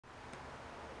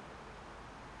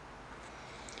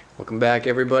Welcome back,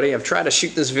 everybody. I've tried to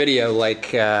shoot this video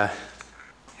like at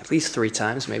least 3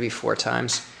 times, maybe 4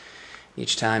 times.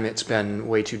 Each time it's been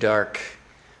way too dark.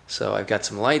 So I've got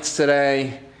some lights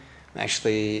today. I'm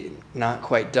actually not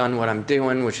quite done what I'm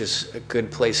doing, which is a good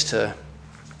place to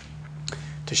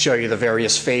show you the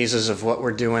various phases of what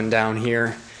we're doing down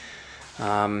here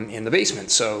in the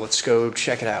basement. So let's go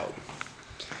check it out.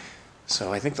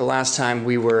 So I think the last time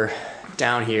we were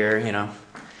down here, you know,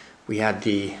 we had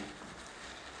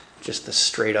just the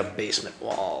straight up basement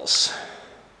walls,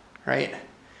 right?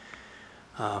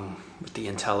 With the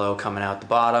Intello coming out the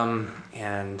bottom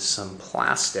and some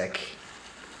plastic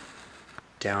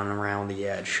down around the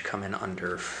edge coming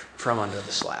from under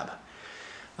the slab.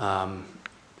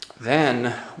 Then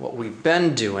what we've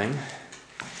been doing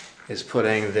is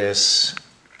putting this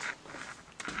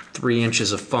 3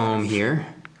 inches of foam here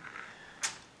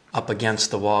up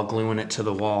against the wall, gluing it to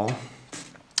the wall,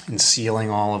 and sealing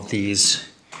all of these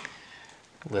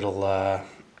little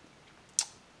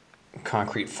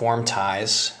concrete form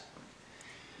ties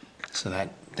so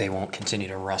that they won't continue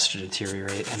to rust or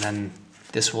deteriorate. And then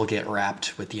this will get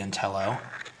wrapped with the Intello,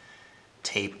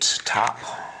 taped top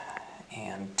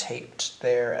and taped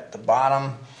there at the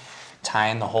bottom,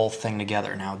 tying the whole thing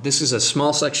together. Now this is a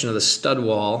small section of the stud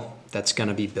wall that's going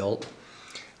to be built.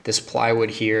 This plywood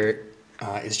here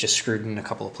is just screwed in a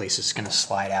couple of places. It's going to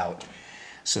slide out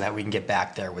so that we can get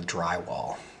back there with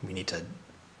drywall. We need to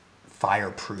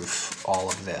fireproof all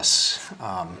of this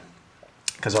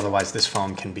because otherwise this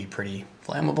foam can be pretty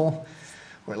flammable,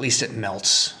 or at least it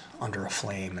melts under a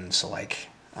flame, and so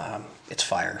it's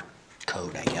fire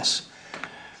code, I guess.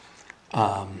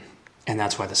 And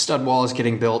that's why the stud wall is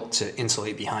getting built, to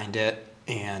insulate behind it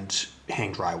and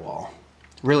hang drywall.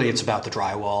 Really it's about the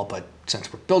drywall, but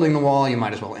since we're building the wall, you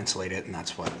might as well insulate it, and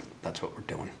that's what we're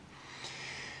doing.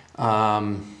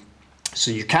 So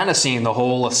you're kind of seeing the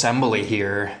whole assembly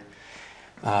here.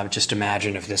 Just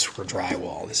imagine if this were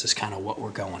drywall. This is kind of what we're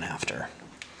going after.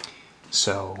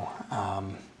 So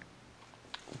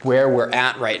where we're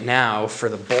at right now for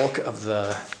the bulk of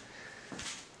the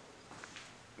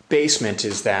basement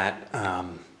is that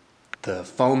the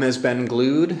foam has been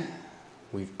glued.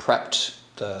 We've prepped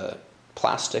the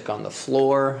plastic on the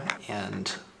floor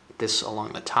and this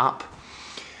along the top.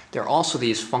 There are also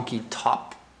these funky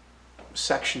top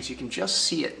sections. You can just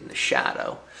see it in the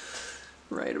shadow.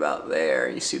 Right about there,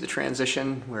 you see the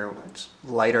transition where it's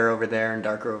lighter over there and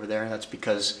darker over there. That's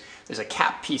because there's a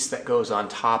cap piece that goes on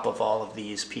top of all of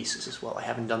these pieces as well. I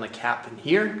haven't done the cap in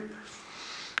here,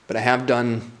 but I have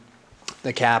done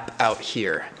the cap out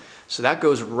here. So that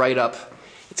goes right up.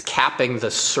 It's capping the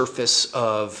surface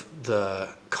of the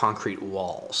concrete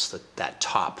walls, that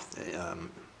top.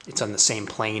 It's on the same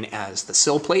plane as the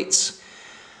sill plates.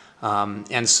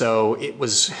 And so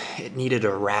it needed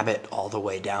a rabbet all the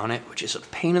way down it, which is a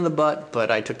pain in the butt,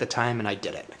 but I took the time and I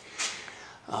did it.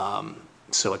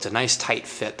 So it's a nice tight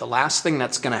fit. The last thing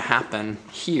that's going to happen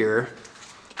here,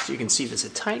 so you can see there's a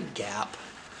tight gap.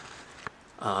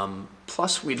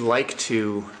 Plus we'd like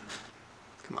to,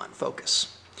 come on,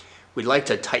 focus. We'd like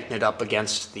to tighten it up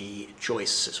against the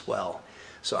joists as well.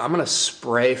 So I'm going to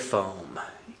spray foam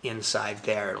inside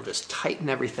there. It'll just tighten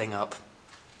everything up.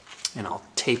 And I'll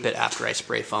tape it after I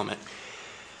spray foam it.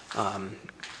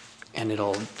 And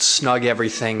it'll snug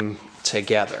everything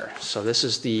together. So this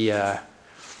is the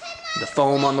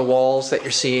foam on the walls that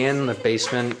you're seeing. The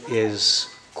basement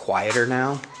is quieter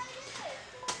now.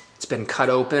 It's been cut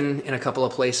open in a couple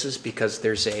of places because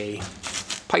there's a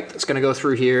pipe that's going to go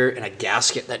through here and a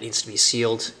gasket that needs to be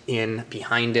sealed in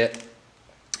behind it.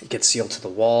 It gets sealed to the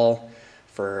wall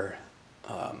for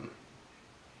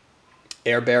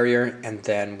air barrier, and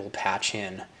then we'll patch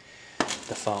in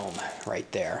the foam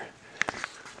right there.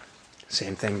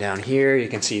 Same thing down here. You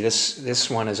can see this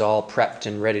one is all prepped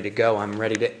and ready to go. I'm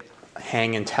ready to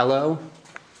hang Intello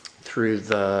through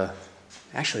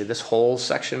actually this whole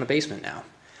section of the basement now.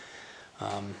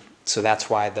 So that's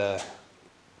why the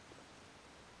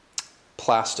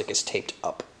plastic is taped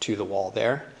up to the wall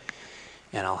there,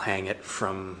 and I'll hang it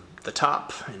from the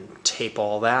top and tape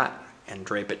all that and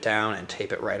drape it down and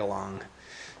tape it right along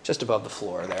just above the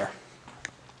floor there.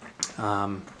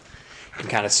 You can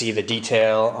kind of see the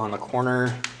detail on the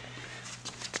corner.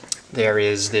 There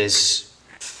is this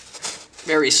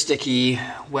very sticky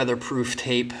weatherproof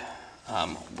tape,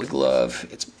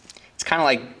 Wiglove. It's kind of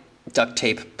like duct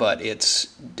tape, but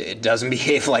it doesn't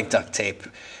behave like duct tape.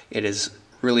 It is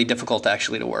really difficult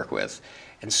actually to work with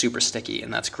and super sticky,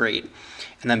 and that's great.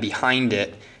 And then behind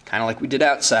it, kind of like we did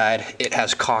outside, it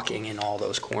has caulking in all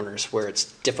those corners where it's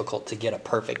difficult to get a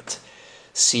perfect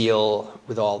seal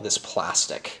with all this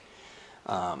plastic.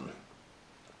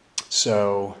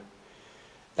 So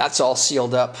That's all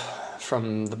sealed up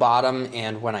from the bottom,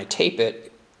 and when I tape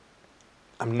it,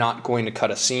 I'm not going to cut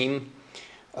a seam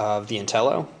of the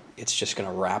Intello. It's just going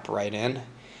to wrap right in,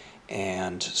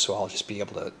 and so I'll just be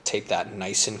able to tape that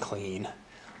nice and clean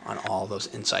on all those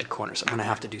inside corners. I'm going to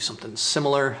have to do something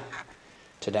similar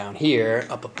to down here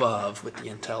up above with the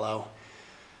Intello,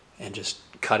 and just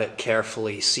cut it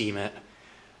carefully, seam it,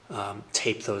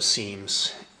 tape those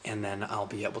seams, and then I'll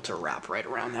be able to wrap right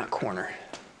around that corner.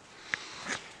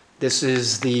 This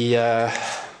is the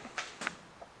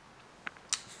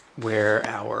where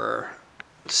our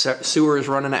sewer is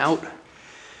running out.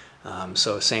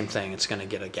 So same thing, it's going to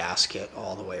get a gasket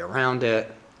all the way around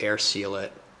it, air seal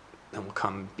it, then we'll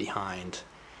come behind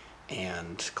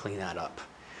and clean that up.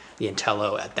 The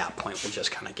Intello at that point will just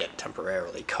kind of get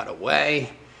temporarily cut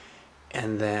away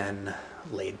and then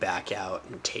laid back out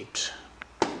and taped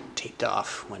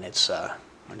off when it's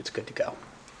good to go.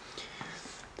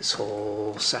 This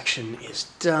whole section is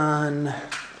done.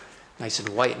 Nice and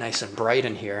white, nice and bright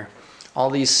in here. All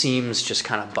these seams just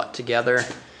kind of butt together,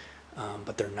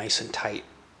 but they're nice and tight.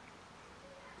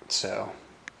 So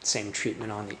same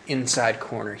treatment on the inside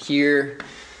corner here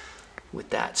with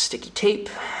that sticky tape,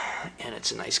 and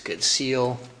it's a nice good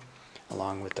seal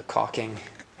along with the caulking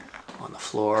on the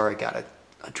floor. I gotta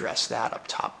address that up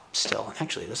top still.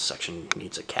 Actually, this section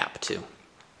needs a cap too.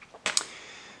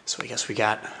 So I guess we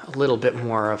got a little bit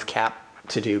more of cap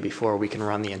to do before we can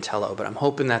run the Intello, but I'm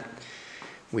hoping that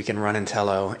we can run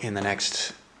Intello in the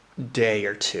next day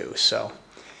or two. So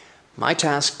my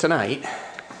task tonight,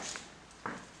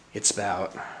 it's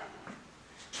about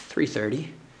 3:30,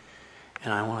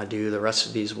 and I want to do the rest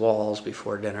of these walls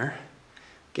before dinner,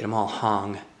 get them all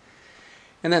hung,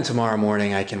 and then tomorrow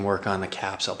morning I can work on the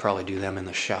caps. I'll probably do them in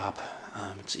the shop.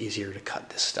 It's easier to cut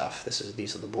this stuff.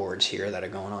 These are the boards here that are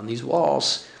going on these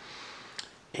walls,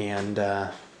 and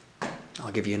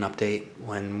I'll give you an update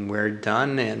when we're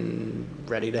done and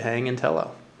ready to hang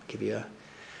Intello. Give you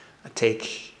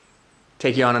take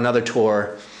you on another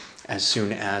tour as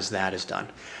soon as that is done.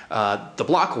 The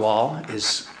block wall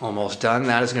is almost done.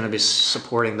 That is going to be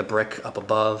supporting the brick up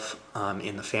above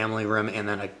in the family room, and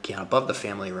then again above the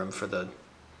family room for the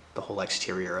whole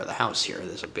exterior of the house here.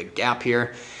 There's a big gap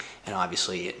here, and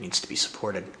obviously it needs to be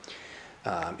supported.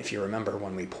 If you remember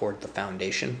when we poured the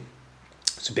foundation,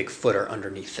 it's a big footer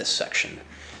underneath this section.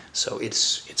 So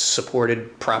it's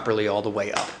supported properly all the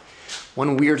way up.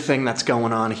 One weird thing that's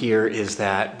going on here is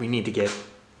that we need to get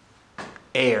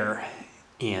air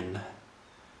in,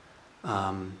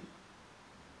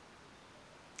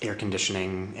 air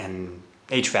conditioning and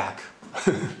HVAC,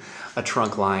 a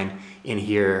trunk line in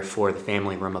here for the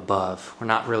family room above. We're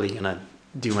not really gonna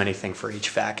do anything for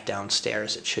HVAC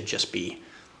downstairs. It should just be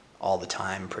all the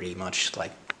time, pretty much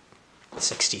like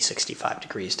 60, 65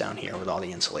 degrees down here with all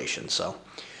the insulation. So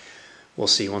we'll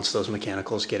see once those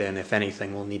mechanicals get in. If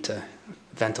anything, we'll need to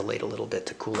ventilate a little bit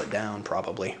to cool it down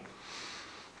probably.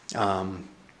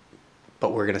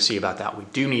 But we're gonna see about that. We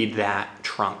do need that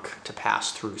trunk to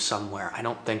pass through somewhere. I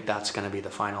don't think that's gonna be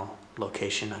the final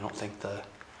location. I don't think the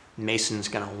mason's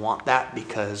gonna want that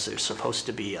because there's supposed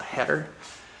to be a header,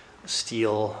 a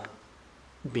steel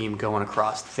beam going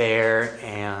across there,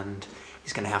 and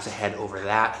he's gonna have to head over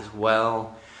that as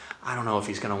well. I don't know if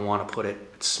he's gonna wanna put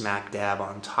it smack dab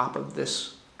on top of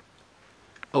this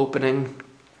opening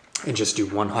and just do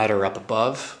one header up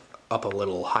above, up a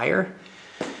little higher.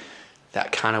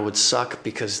 That kind of would suck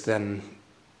because then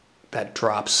that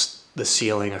drops the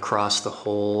ceiling across the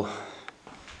whole.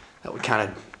 That would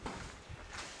kind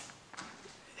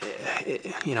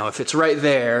of, you know, if it's right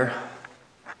there,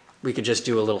 we could just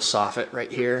do a little soffit right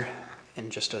here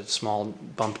and just a small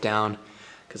bump down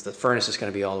because the furnace is going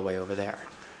to be all the way over there.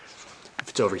 If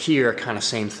it's over here, kind of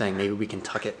same thing. Maybe we can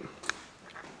tuck it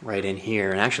right in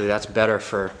here. And actually that's better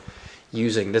for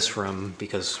using this room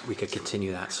because we could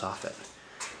continue that soffit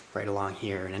right along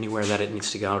here, and anywhere that it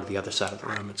needs to go to the other side of the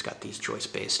room, it's got these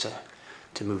joist bays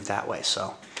to move that way.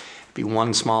 So it'd be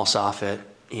one small soffit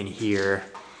in here,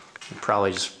 and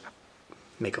probably just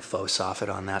make a faux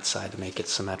soffit on that side to make it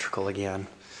symmetrical again.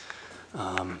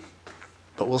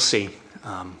 But we'll see.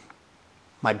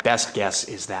 My best guess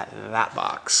is that that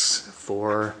box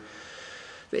for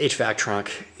the HVAC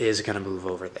trunk is gonna move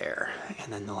over there,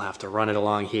 and then they'll have to run it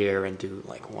along here and do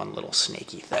like one little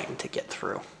snaky thing to get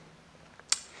through.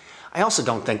 I also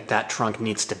don't think that trunk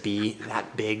needs to be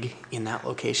that big in that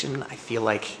location. I feel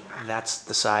like that's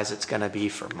the size it's gonna be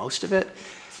for most of it.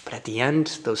 But at the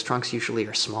end, those trunks usually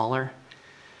are smaller.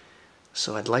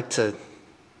 So I'd like to,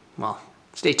 well,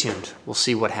 stay tuned. We'll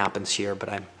see what happens here,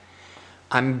 but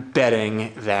I'm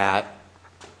betting that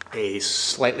a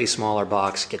slightly smaller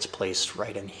box gets placed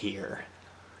right in here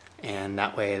And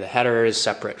that way the header is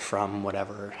separate from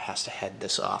whatever has to head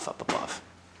this off up above.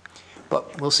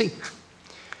 But we'll see.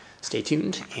 Stay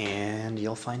tuned and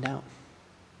you'll find out.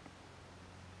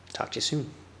 Talk to you soon.